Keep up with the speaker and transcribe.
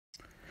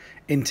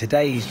In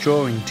today's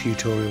drawing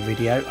tutorial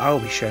video, I'll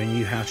be showing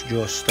you how to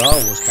draw Star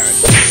Wars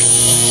characters.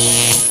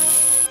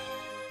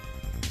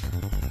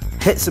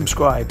 Hit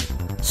subscribe,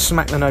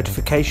 smack the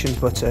notifications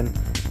button,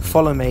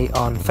 follow me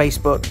on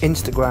Facebook,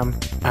 Instagram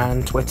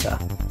and Twitter.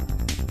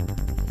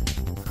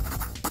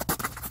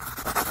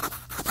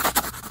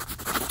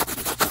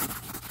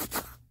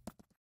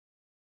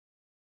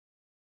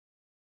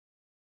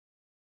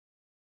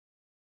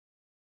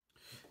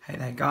 Hey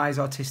there guys,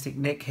 Artistic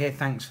Nick here,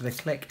 thanks for the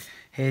click.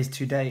 Here's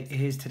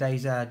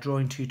today's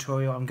drawing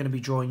tutorial. I'm going to be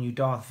drawing you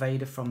Darth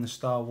Vader from the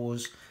Star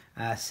Wars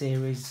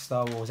series,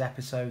 Star Wars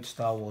episodes,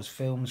 Star Wars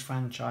films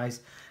franchise.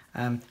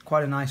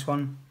 Quite a nice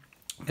one.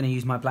 I'm going to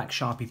use my black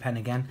Sharpie pen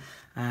again,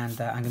 and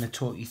I'm going to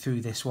talk you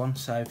through this one.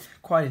 So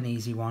quite an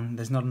easy one.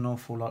 There's not an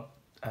awful lot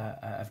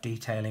of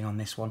detailing on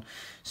this one.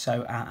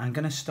 So I'm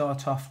going to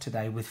start off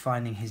today with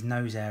finding his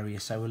nose area.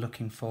 So we're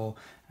looking for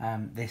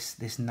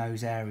this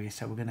nose area.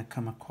 So we're going to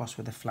come across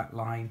with a flat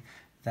line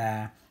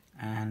there,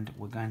 and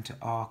we're going to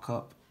arc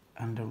up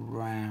and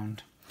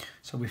around.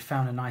 So we've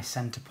found a nice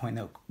center point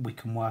that we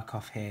can work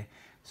off here.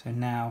 So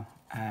now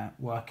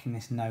working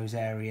this nose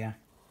area,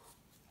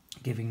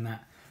 giving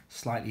that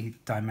slightly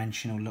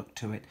dimensional look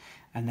to it,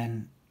 and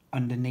then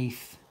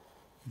underneath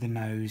the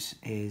nose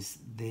is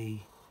the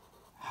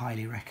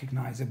highly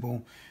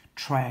recognizable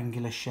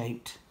triangular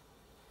shaped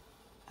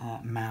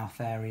mouth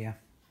area.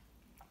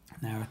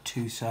 There are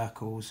two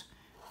circles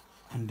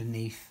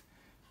underneath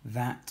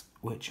that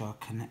which are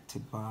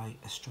connected by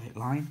a straight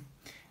line,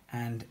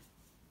 and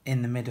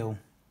in the middle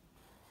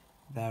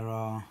there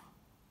are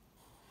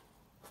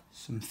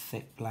some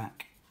thick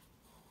black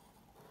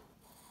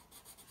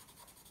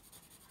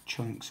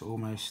chunks,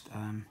 almost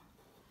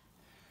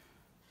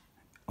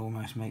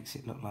makes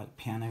it look like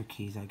piano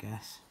keys, I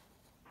guess,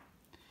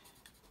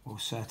 or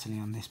certainly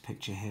on this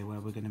picture here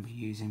where we're going to be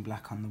using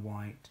black on the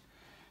white.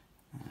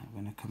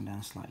 We're going to come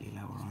down slightly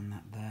lower on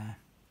that there,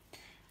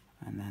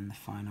 and then the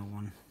final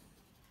one,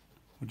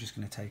 we're just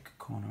going to take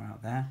a corner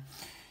out there,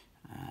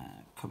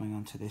 coming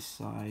onto this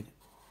side.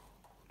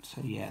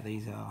 So yeah,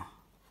 these are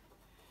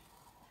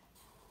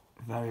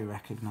very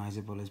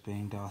recognizable as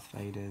being Darth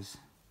Vader's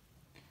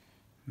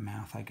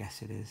mouth, I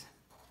guess it is,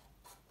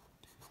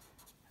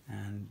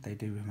 and they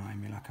do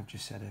remind me, like I've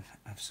just said,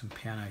 of some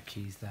piano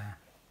keys there.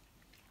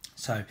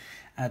 So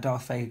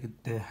Darth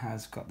Vader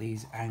has got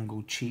these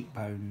angled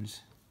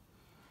cheekbones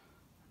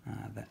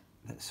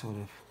that sort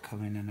of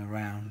come in and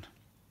around,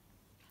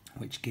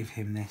 which give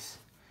him this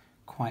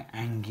quite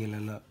angular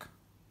look.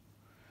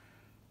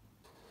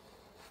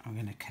 I'm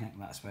going to connect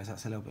that, I suppose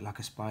that's a little bit like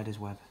a spider's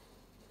web,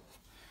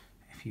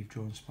 if you've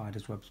drawn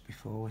spider's webs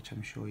before, which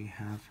I'm sure you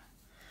have.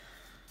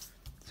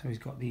 So he's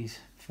got these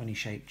funny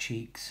shaped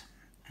cheeks,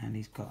 and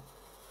he's got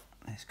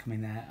this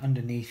coming there.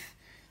 Underneath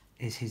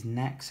is his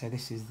neck, so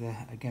this is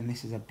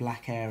this is a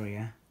black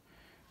area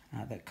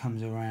that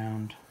comes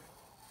around.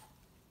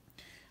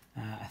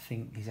 I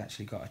think he's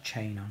actually got a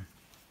chain on.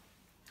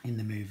 In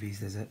the movies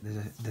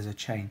there's a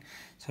chain.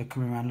 So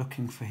coming around,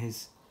 looking for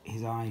his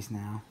eyes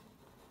now,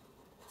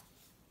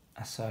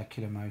 a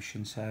circular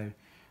motion, so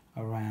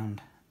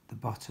around the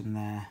bottom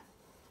there,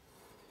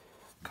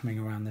 coming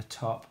around the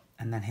top,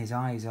 and then his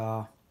eyes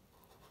are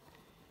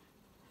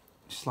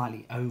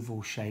slightly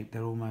oval shaped.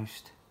 They're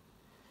almost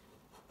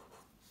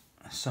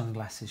a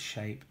sunglasses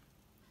shape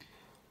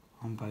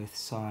on both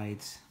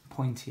sides,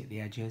 pointy at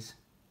the edges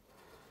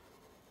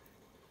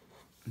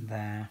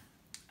there,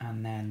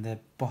 and then the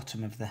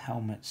bottom of the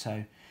helmet,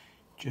 so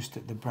just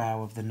at the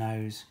brow of the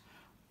nose,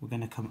 we're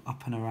going to come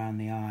up and around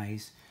the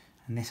eyes,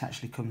 and this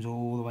actually comes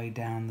all the way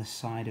down the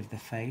side of the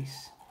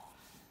face,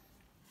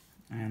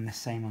 and the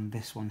same on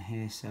this one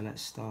here. So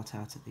let's start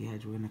out at the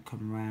edge, we're going to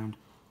come around,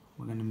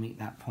 we're going to meet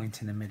that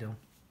point in the middle.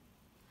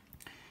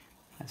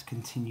 Let's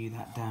continue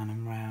that down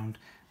and round,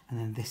 and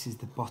then this is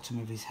the bottom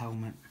of his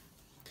helmet,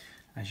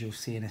 as you'll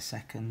see in a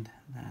second.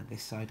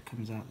 This side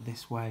comes out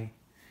this way,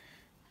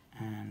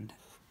 and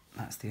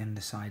that's the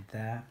underside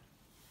there.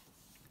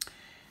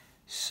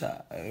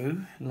 So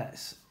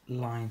let's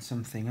line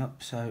something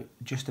up. So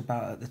just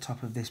about at the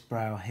top of this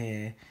brow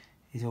here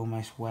is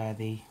almost where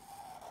the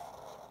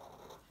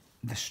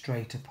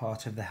straighter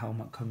part of the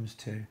helmet comes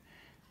to,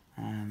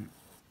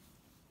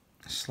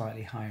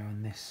 slightly higher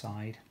on this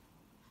side.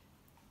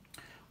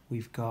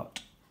 We've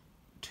got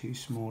two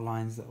small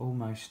lines that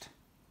almost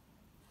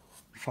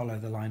follow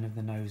the line of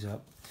the nose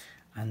up,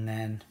 and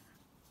then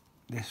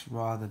this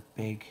rather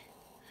big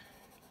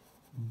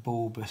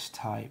bulbous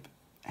type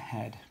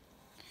head,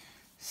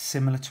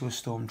 similar to a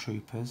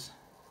stormtrooper's,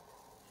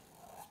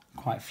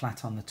 quite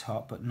flat on the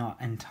top but not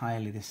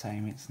entirely the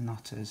same. It's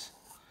not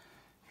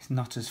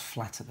as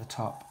flat at the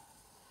top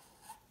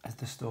as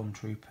the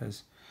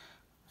stormtroopers.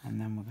 And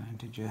then we're going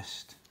to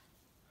just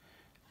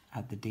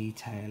add the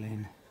detail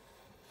in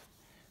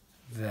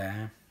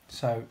there.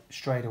 So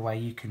straight away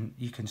you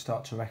can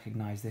start to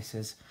recognize this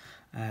as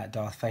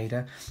Darth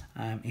Vader.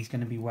 He's going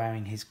to be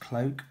wearing his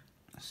cloak,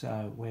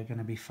 so we're going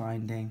to be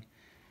finding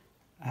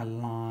a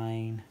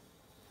line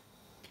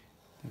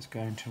that's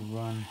going to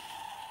run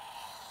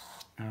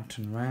out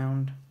and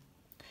round,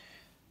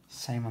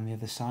 Same on the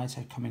other side,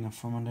 so coming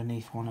from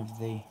underneath one of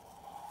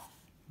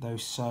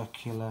those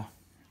circular,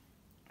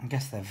 I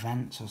guess they're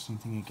vents or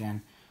something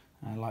again,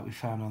 like we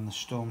found on the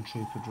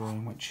Stormtrooper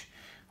drawing, which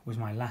was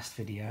my last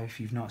video. If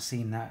you've not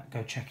seen that,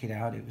 go check it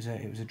out. It was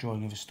a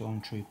drawing of a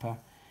Stormtrooper.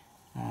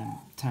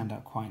 Turned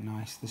out quite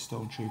nice. The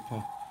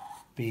Stormtrooper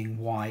being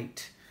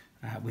white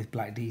with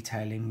black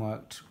detailing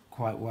worked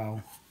quite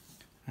well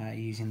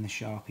using the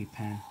Sharpie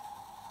pen.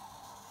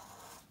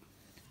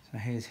 So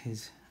here's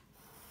his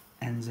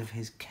ends of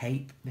his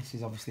cape. This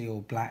is obviously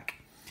all black,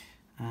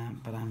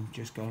 but I'm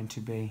just going to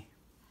be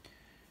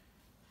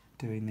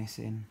doing this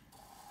in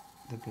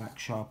the black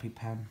Sharpie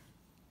pen.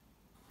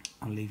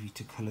 I'll leave you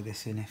to colour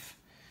this in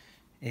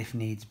if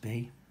needs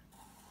be.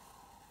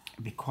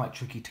 It'd be quite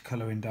tricky to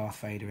colour in Darth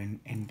Vader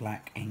in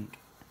black ink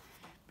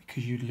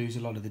because you'd lose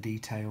a lot of the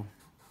detail.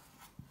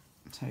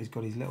 So he's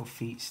got his little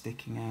feet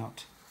sticking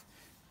out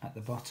at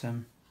the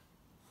bottom.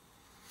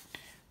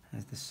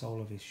 There's the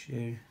sole of his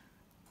shoe.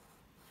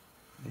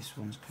 This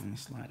one's coming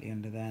slightly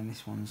under there, and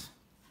this one's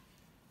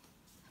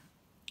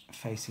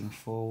facing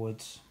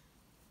forwards.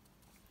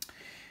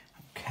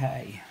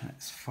 Okay,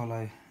 let's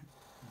follow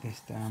this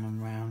down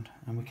and round,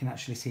 and we can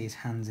actually see his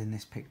hands in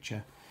this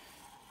picture.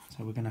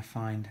 So we're going to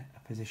find a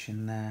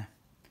position there.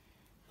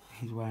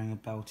 He's wearing a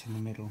belt in the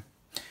middle.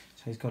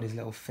 So he's got his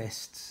little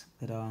fists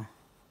that are,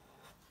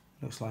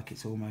 looks like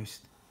it's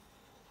almost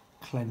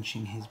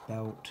clenching his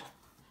belt.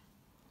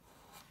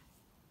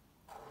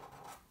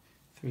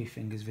 3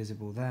 fingers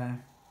visible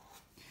there,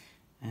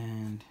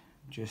 and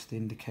just the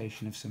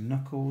indication of some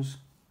knuckles.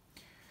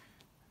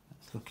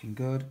 That's looking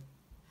good.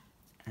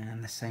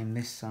 And the same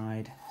this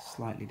side,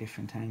 slightly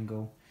different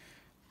angle.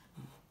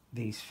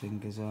 These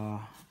fingers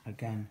are,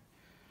 again,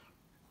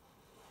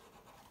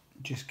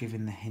 just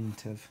giving the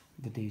hint of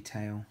the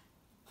detail.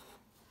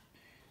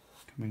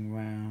 Coming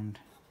round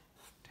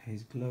to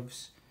his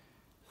gloves,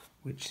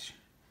 which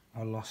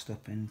are lost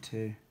up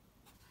into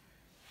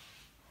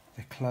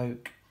the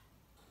cloak.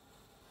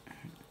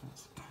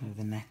 That's kind of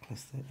the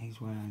necklace that he's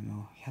wearing,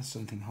 or he has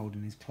something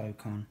holding his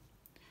cloak on.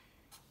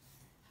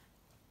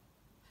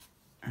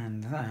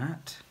 And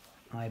that,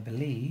 I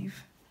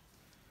believe,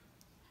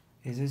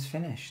 is as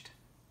finished.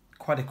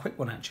 Quite a quick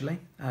one actually,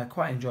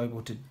 quite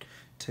enjoyable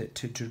to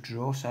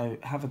draw, so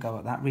have a go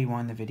at that.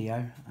 Rewind the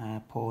video,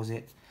 pause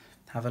it,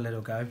 have a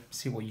little go,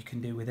 see what you can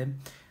do with him.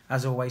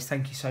 As always,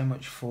 thank you so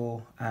much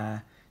for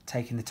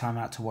taking the time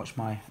out to watch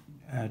my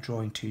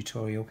drawing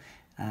tutorial.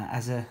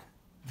 As a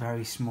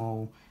very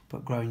small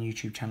but growing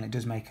YouTube channel, it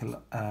does make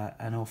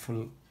an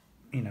awful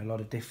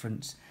lot of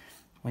difference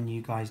when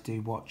you guys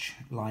do watch,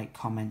 like,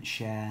 comment,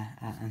 share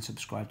and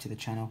subscribe to the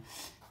channel.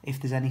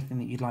 If there's anything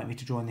that you'd like me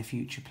to draw in the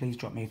future, please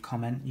drop me a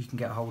comment. You can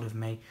get a hold of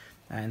me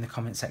in the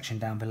comment section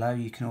down below.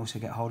 You can also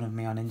get hold of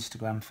me on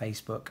Instagram,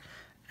 Facebook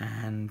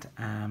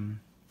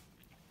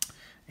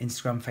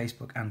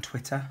and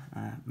Twitter.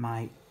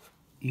 My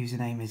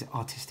username is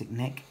Artistic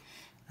Nick.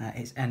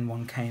 It's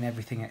N1K in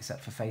everything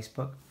except for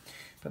Facebook.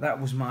 But that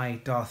was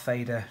my Darth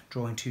Vader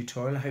drawing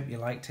tutorial. I hope you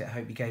liked it. I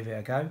hope you gave it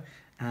a go.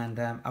 And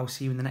I'll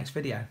see you in the next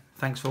video.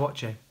 Thanks for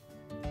watching.